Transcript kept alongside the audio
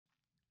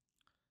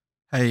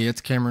Hey,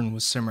 it's Cameron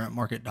with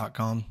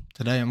simratmarket.com.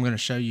 Today I'm going to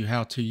show you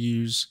how to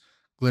use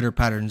glitter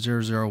pattern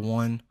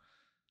 001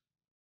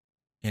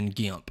 in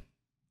GIMP.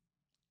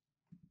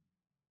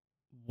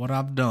 What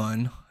I've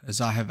done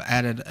is I have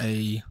added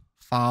a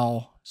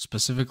file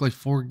specifically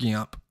for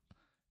GIMP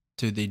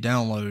to the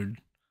download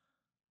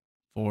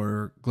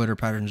for glitter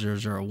pattern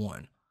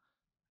 001.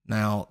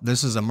 Now,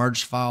 this is a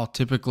merged file.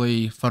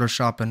 Typically,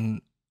 Photoshop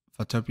and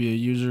Photopea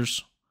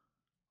users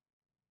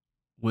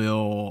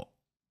will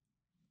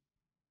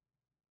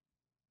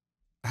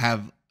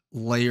have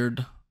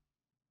layered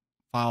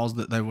files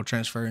that they will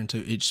transfer into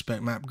each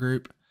spec map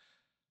group.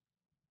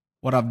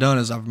 What I've done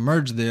is I've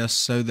merged this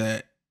so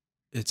that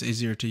it's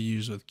easier to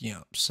use with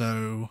GIMP.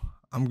 So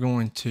I'm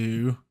going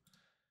to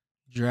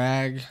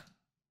drag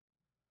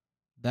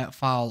that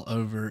file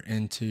over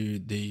into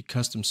the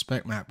custom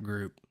spec map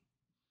group.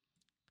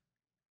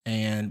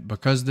 And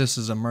because this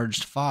is a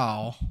merged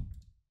file,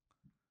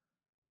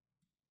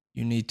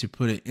 you need to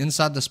put it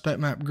inside the spec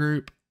map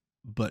group,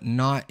 but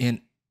not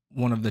in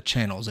one of the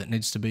channels. It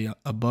needs to be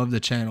above the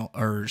channel,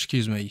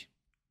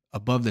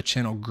 above the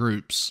channel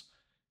groups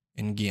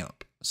in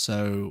GIMP.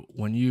 So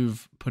when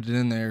you've put it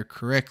in there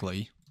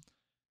correctly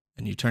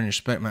and you turn your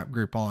spec map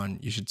group on,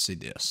 you should see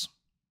this.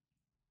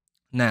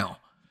 Now,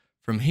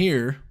 from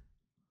here,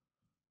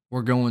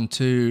 we're going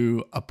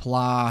to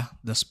apply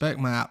the spec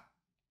map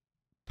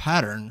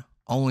pattern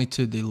only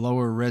to the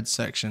lower red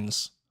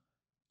sections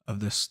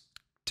of this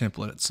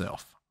template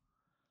itself.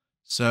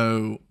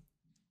 So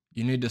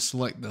you need to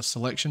select the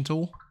selection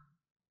tool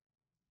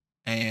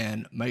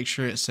and make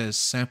sure it says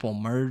sample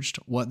merged.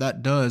 What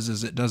that does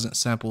is it doesn't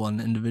sample an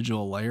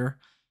individual layer.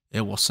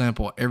 It will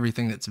sample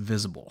everything that's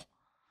visible.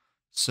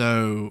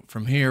 So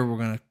from here, we're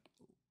going to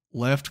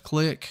left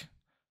click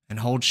and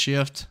hold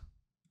shift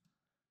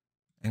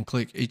and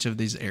click each of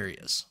these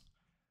areas.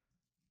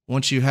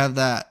 Once you have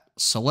that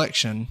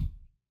selection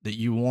that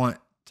you want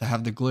to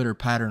have the glitter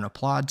pattern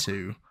applied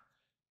to,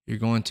 you're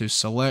going to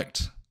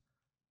select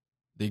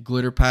the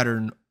glitter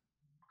pattern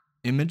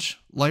image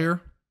layer.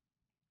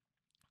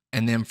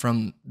 And then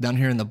from down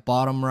here in the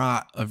bottom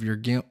right of your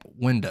GIMP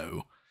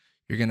window,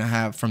 you're going to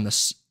have from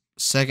the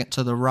second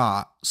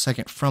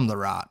from the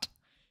right,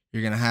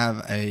 you're going to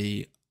have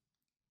a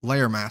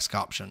layer mask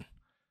option.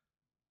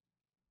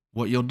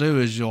 What you'll do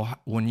is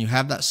when you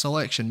have that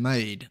selection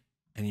made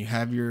and you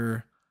have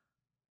your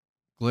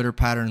glitter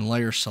pattern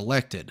layer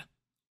selected,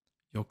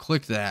 you'll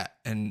click that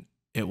and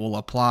it will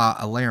apply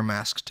a layer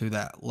mask to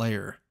that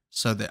layer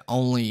so that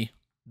only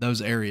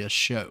those areas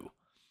show.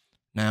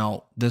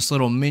 Now, this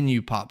little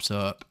menu pops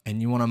up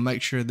and you want to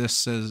make sure this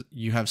says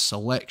you have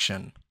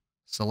selection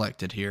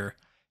selected here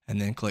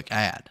and then click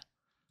add.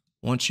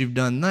 Once you've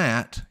done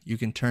that, you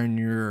can turn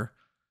your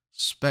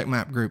spec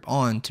map group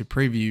on to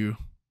preview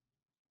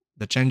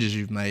the changes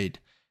you've made.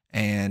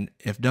 And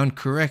if done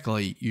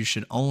correctly, you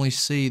should only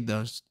see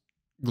those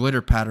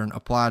glitter pattern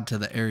applied to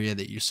the area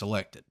that you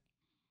selected.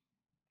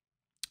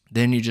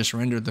 Then you just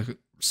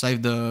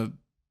save the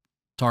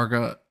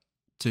target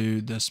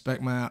to the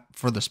spec map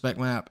for the spec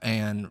map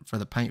and for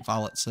the paint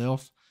file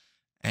itself,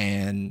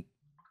 and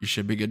you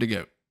should be good to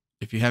go.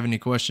 If you have any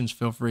questions,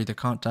 feel free to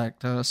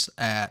contact us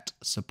at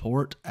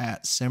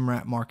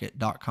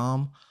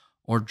support@simratmarket.com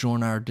or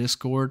join our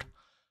Discord.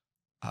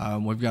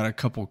 We've got a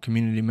couple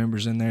community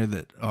members in there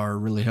that are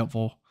really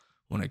helpful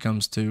when it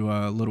comes to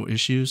little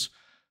issues.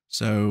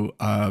 So,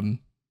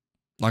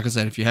 like I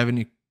said, if you have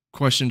any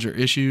questions or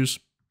issues,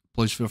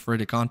 please feel free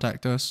to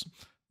contact us.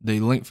 The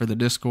link for the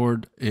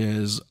Discord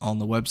is on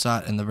the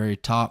website in the very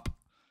top.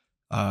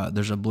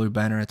 There's a blue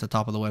banner at the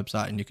top of the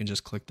website, and you can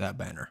just click that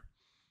banner.